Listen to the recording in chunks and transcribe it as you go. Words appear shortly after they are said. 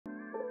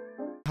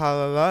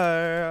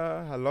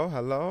Hello.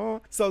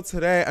 So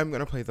today I'm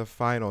gonna play the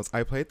finals.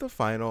 I played the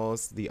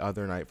finals the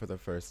other night for the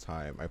first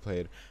time. I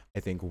played, I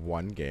think,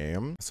 one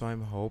game. So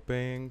I'm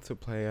hoping to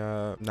play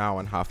now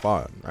and have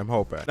fun. I'm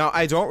hoping. Now,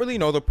 I don't really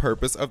know the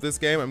purpose of this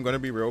game. I'm gonna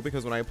be real,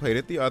 because when I played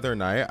it the other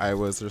night, I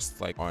was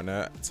just like on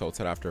it,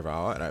 tilted after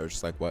Val, and I was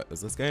just like, what is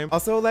this game?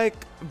 Also, like,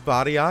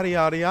 body yada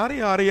yada yada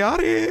yada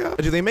yada.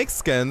 Do they make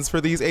skins for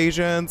these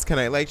agents? Can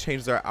I like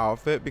change their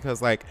outfit?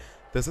 Because like,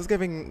 this is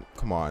giving,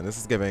 come on, this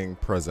is giving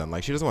prison.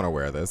 Like, she doesn't want to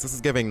wear this. This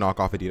is giving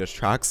knockoff Adidas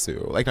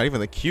tracksuit. Like, not even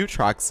the cute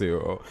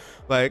tracksuit.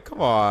 Like, come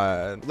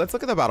on. Let's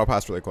look at the battle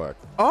pass really quick.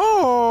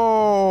 Oh,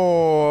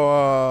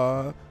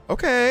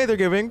 okay. They're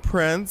giving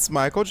Prince,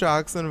 Michael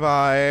Jackson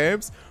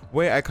vibes.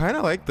 Wait, I kind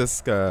of like this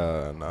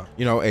skin.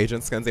 You know,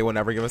 agent skins, they will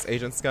never give us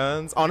agent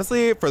skins.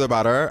 Honestly, for the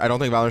better, I don't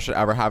think Valorant should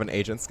ever have an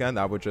agent skin.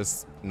 That would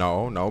just,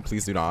 no,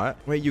 please do not.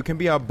 Wait, you can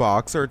be a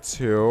boxer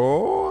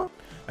too?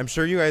 I'm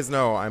sure you guys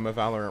know I'm a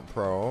Valorant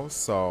pro,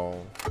 so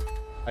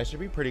I should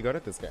be pretty good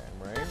at this game,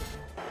 right?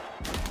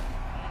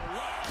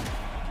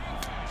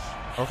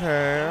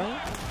 Okay.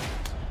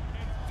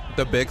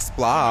 The big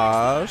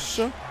splash.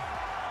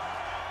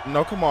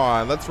 No, come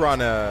on. Let's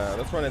run it.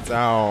 Let's run it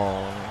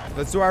down.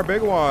 Let's do our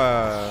big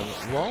one.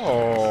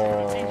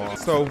 Whoa.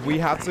 So we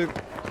have to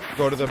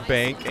go to the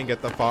bank and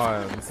get the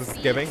funds. This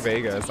is giving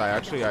Vegas. I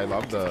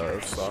love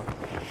this.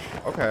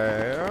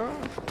 Okay.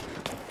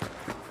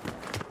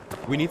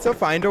 We need to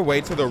find a way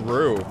to the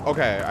roof.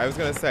 Okay, I was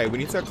gonna say, we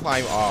need to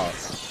climb up.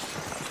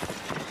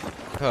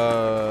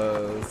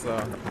 Cause,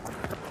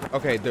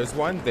 okay, there's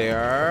one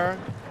there.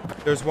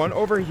 There's one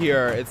over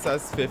here. It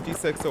says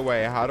 56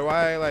 away. How do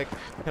I, like,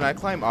 can I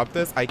climb up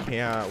this? I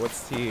can't.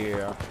 What's T?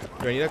 Do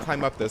I need to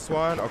climb up this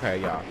one?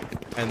 Okay, yeah.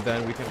 And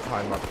then we can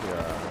climb up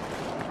here.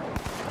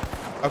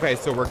 Okay,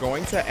 so we're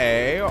going to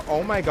A.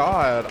 Oh my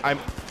God.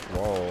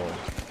 Whoa.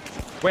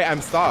 Wait,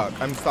 I'm stuck.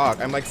 I'm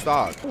like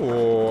stuck.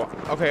 Ooh.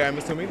 Okay, I'm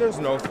assuming there's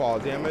no fall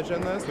damage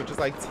in this, which is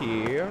like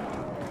T. All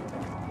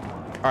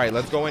right,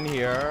 let's go in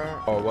here.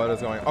 Oh, what is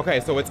going on? Okay,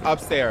 so it's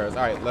upstairs.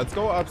 All right, let's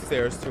go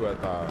upstairs to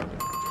it then.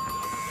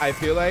 I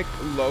feel like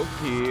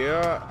low-key,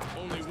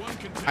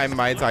 I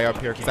might die up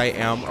here because I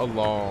am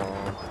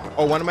alone.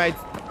 Oh, one of my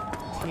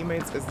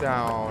teammates is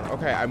down.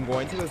 Okay, I'm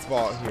going to this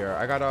vault here.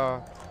 I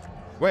gotta,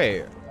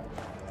 wait.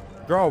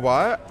 Girl,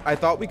 what? I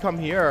thought we come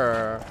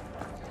here.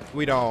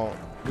 We don't.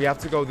 We have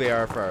to go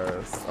there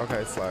first.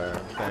 Okay, Slayer.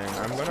 Dang,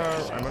 I'm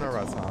gonna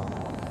rest now.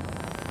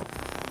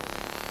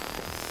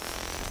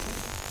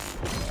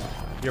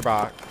 You're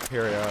back.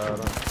 Period.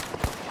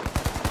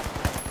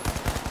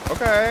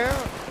 Okay,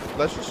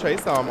 let's just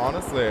chase them.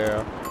 Honestly,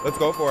 let's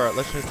go for it.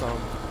 Let's chase them.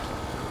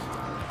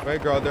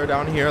 Wait, girl, they're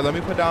down here. Let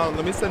me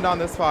send down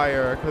this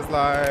fire, cause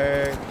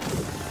like.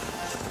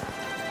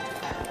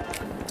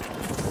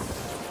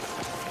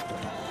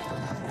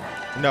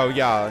 No,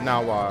 yeah.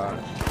 Now what?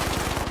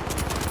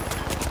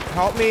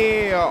 Help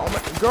me. Oh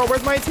my, girl,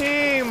 where's my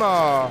team?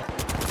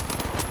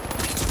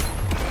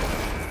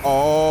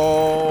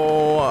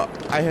 Oh,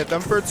 I hit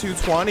them for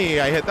 220.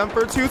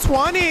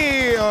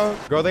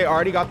 Girl, they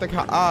already got the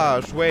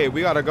cash. Wait,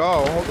 we gotta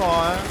go. Hold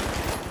on.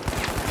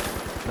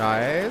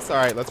 Nice. All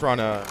right, let's run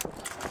it.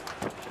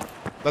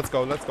 Let's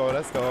go.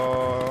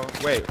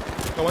 Wait,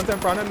 the one's in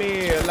front of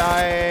me.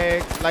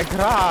 Like,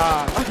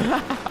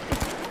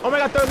 oh my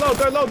God,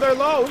 they're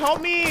low. Help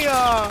me.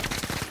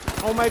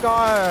 Oh my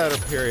God,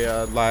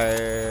 period.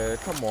 Like,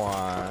 come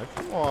on.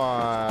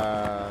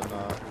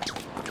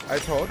 I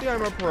told you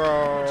I'm a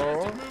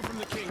pro.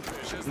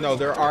 No,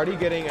 they're already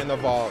getting in the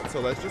vault, so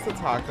let's just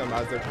attack them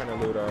as they're trying to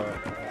loot it.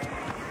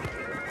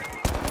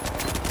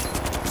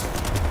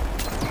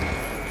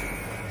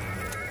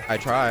 I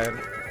tried. All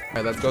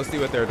right, let's go see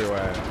what they're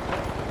doing.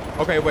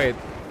 Okay, wait,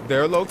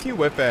 they're low-key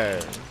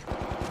whipping.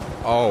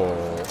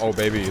 Oh,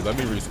 baby, let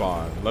me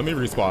respawn. Let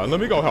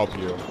me go help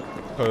you.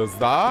 Cause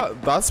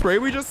that spray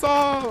we just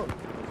saw.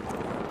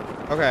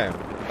 Okay,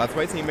 that's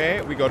my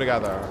teammate. We go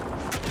together.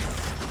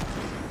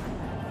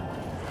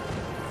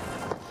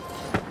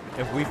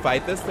 If we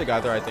fight this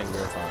together, I think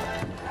we're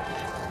fine.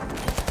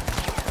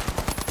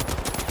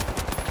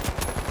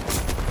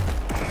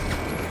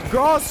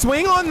 Girl,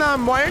 swing on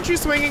them. Why aren't you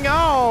swinging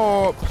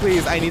out?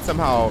 Please, I need some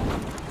help.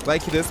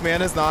 Like, this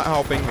man is not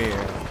helping me.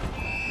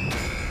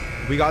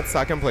 We got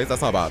second place.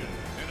 That's not bad.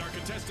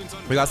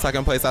 That's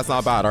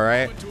not bad, all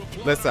right?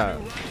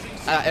 Listen,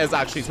 that is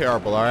actually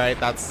terrible, all right?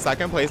 That's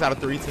second place out of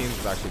 3 teams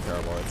is actually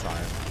terrible. It's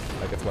fine.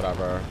 Like, it's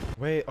whatever.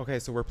 Wait, okay,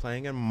 so we're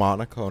playing in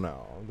Monaco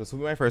now. This will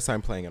be my first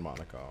time playing in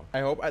Monaco. I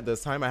hope at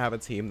this time I have a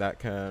team that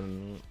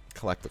can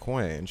collect the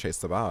coin, chase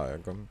the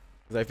bag.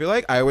 I feel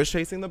like I was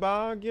chasing the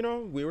bag, you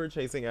know? We were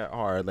chasing it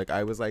hard. Like,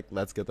 I was like,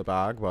 let's get the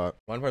bag, but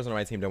one person on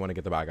my team didn't want to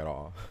get the bag at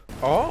all.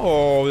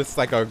 Oh, this is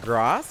like a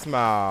grass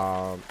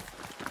map.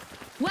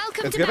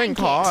 Welcome it's to giving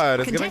COD.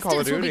 It's giving Call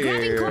of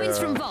Duty. Coins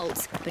from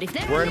vaults, but if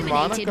they're we're in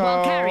Monaco.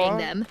 While carrying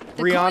them,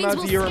 the Rihanna,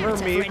 do you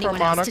remember me from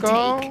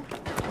Monaco?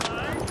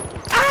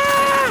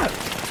 Ah!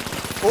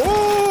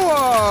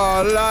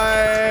 Oh,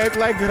 like,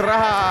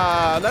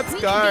 let's go.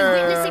 We've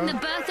been witnessing the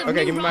birth of Okay,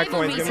 new give me my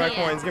coins, rivalries give me my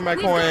here. coins, give me my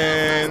We've got our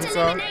coins. first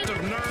elimination.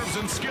 Of nerves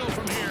and skill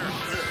from here.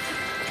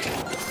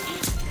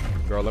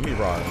 Girl, let me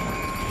run.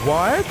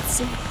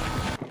 What?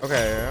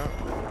 Okay.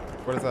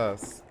 What is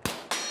this?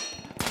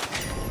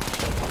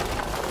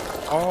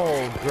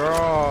 Oh,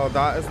 girl,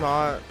 that is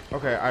not...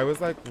 Okay, I was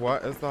like,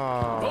 what is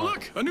that? Oh,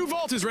 look, a new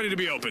vault is ready to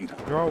be opened.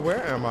 Girl,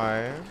 where am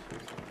I?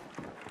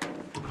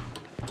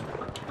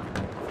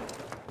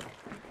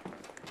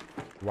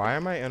 Why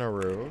am I in a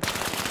roof?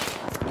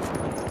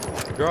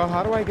 Girl,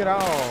 how do I get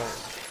out?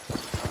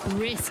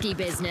 Risky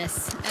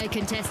business. A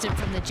contestant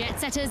from the Jet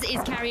Setters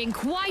is carrying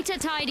quite a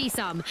tidy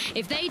sum.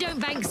 If they don't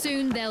bank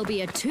soon, they'll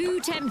be a too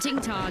tempting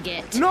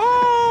target.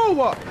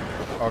 No!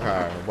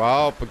 Okay,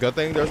 well, good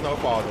thing there's no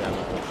fall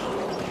damage.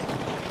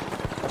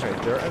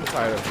 Okay, they're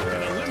inside of here.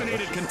 An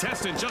eliminated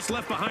contestant just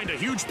left behind a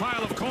huge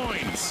pile of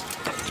coins.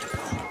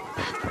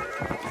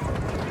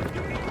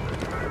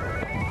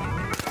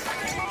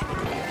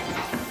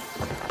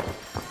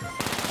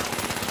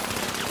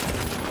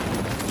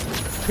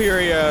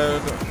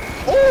 Period.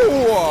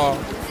 Oh!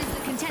 This is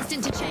the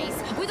contestant to chase.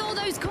 With all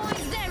those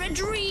coins, they're a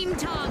dream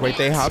target. Wait,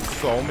 they have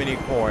so many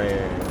coins.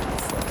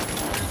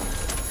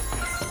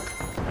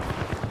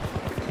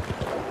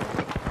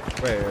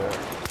 Wait.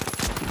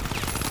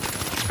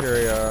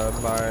 Period.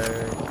 Like.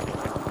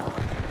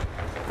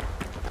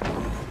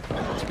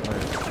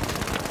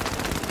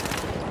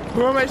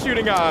 Who am I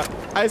shooting at?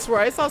 I swear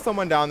I saw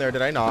someone down there.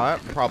 Did I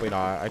not? Probably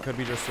not. I could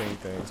be just seeing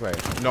things. Wait.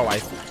 No, I.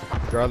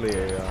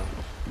 Girlie.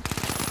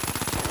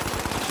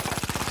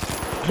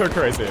 You're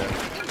crazy.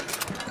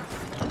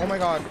 Oh my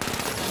god.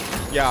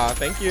 Yeah,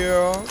 thank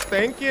you.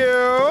 Thank you.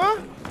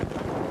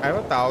 I have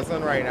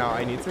 1,000 right now.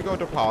 I need to go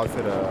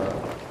deposit it.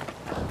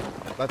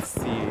 Let's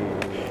see.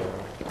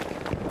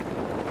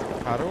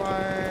 How do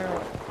I...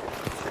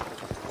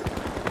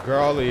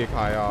 Girlie,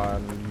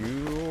 Kyon,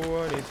 you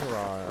need to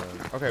run.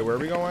 Okay, where are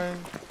we going?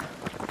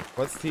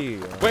 What's T?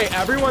 Wait,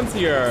 everyone's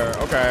here.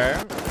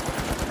 Okay.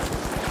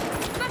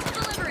 Special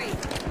delivery.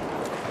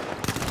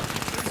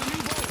 There's a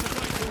new vault to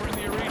fight for in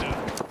the arena.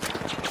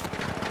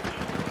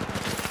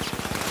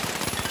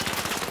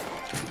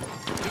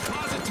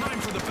 Deposit time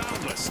for the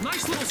boundless.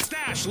 Nice little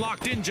stash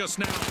locked in just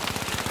now.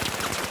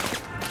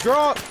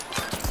 Girl.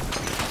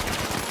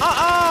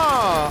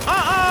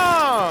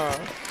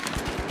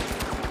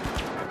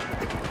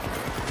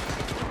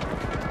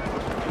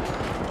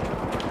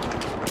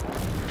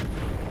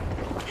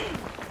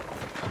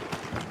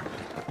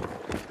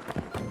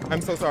 I'm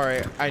so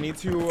sorry. I need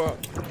to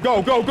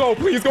go, go, go.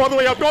 Please go all the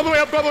way up. Go all the way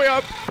up. Go all the way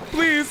up.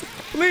 Please,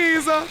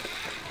 please.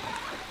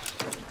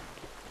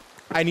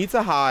 I need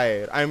to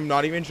hide. I'm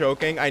not even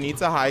joking. I need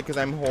to hide because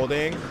I'm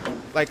holding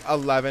like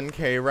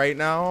 11K right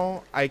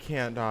now. I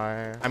can't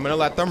die. I'm gonna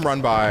let them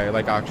run by,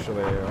 like,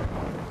 actually.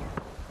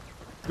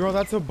 Girl,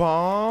 that's a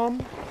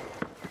bomb.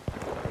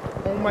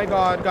 Oh my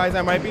god, guys,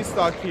 I might be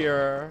stuck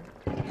here.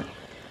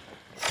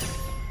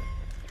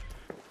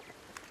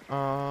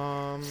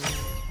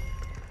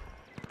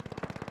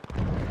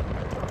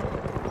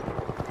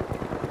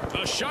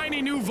 A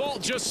shiny new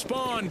vault just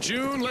spawned,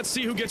 June. Let's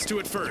see who gets to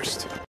it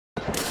first.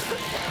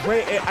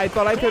 Wait, I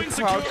thought I could Coin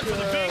secure crouch for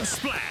the big it.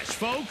 splash,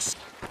 folks.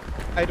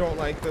 I don't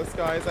like this,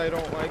 guys. I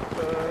don't like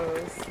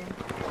this.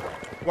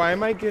 Why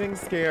am I getting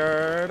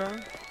scared?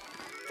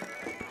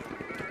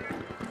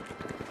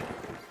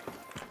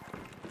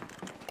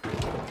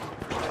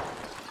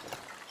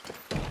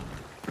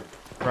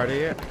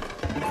 Ready?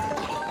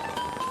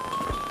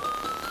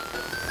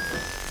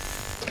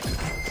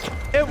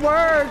 It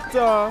worked!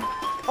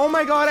 Oh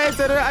my god, I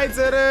did it! I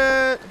did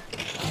it!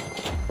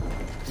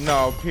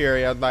 No,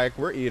 period. Like,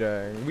 we're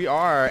eating. We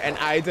are. And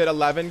I did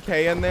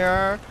 11K in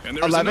there.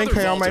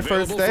 11K on my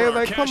first day.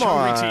 Like, come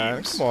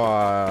on. Come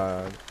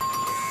on.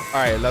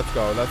 Alright, let's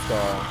go. Let's go.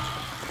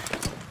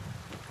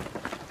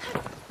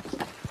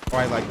 Oh,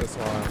 I like this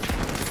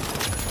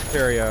one.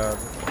 Period.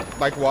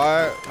 Like,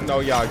 what? No,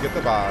 yeah, get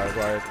the bag.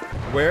 Like,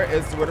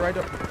 what do I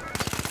do?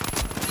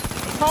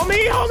 Help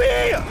me! Help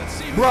me!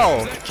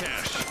 Bro!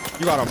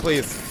 You got him,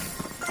 please.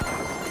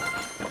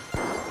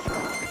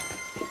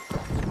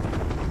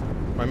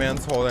 My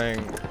man's holding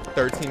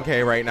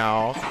 13K right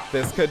now.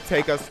 This could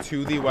take us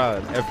to the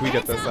web if we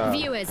get this up.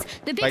 Viewers,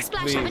 the big Like,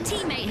 splash have a please.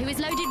 teammate who is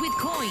loaded with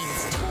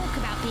coins. Talk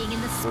about being in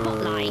the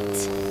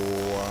spotlight.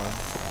 Ooh.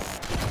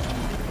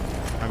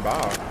 I'm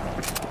back.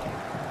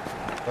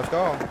 Let's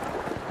go.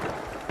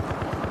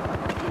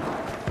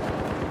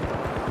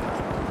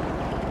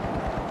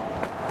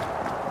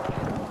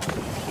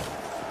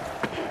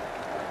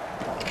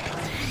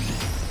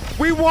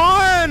 We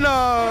won!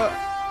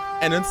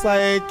 And it's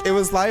like, it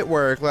was light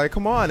work. Like,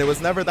 come on, it was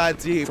never that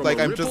deep.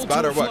 Like, I'm just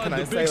better. What can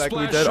I say? Like,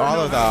 we did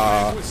all of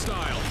that.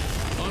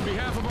 On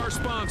behalf of our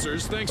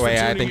sponsors, thanks Wait,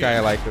 for I tuning think in.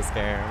 I like this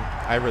game.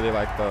 I really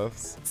like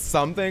this.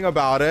 Something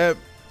about it,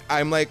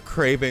 I'm like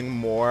craving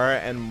more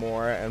and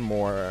more and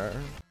more.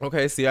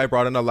 Okay, see, I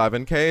brought an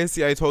 11K.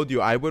 See, I told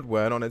you I would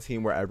win on a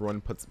team where everyone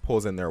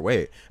pulls in their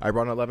weight. I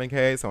brought an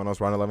 11K, someone else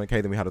brought an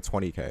 11K, then we had a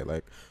 20K.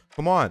 Like,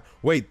 come on.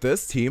 Wait,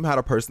 this team had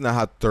a person that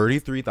had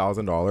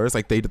 $33,000.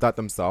 Like, they did that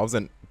themselves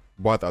and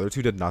What, the other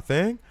two did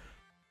nothing?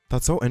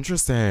 That's so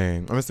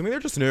interesting. I'm assuming they're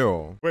just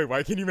new. Wait,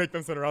 why can you make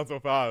them spin around so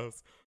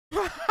fast?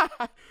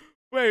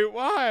 Wait,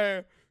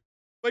 why?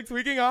 Like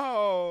tweaking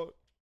out.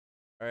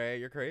 All right,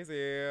 you're crazy.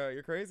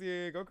 You're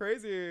crazy. Go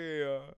crazy.